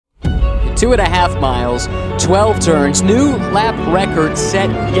2.5 miles, 12 turns, new lap record set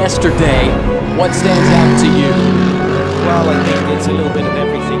yesterday. What stands out to you? Well, I think it's a little bit of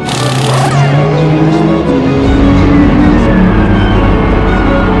everything.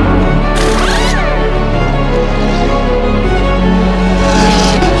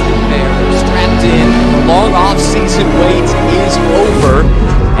 They're strapped in. The long off-season wait is over,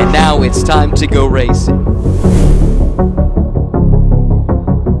 and now it's time to go racing.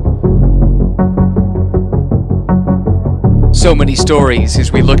 So many stories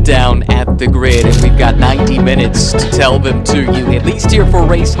as we look down at the grid, and we've got 90 minutes to tell them to you, at least here for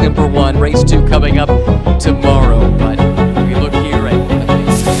race number 1. Race 2 coming up tomorrow, but we look here at the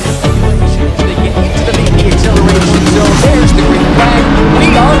acceleration. They get into the acceleration zone. There's the green flag.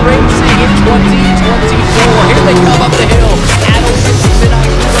 We are racing in 2024. Here they come up the hill.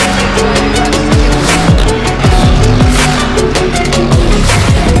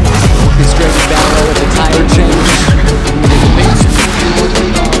 Orchestrated battle at the tire change.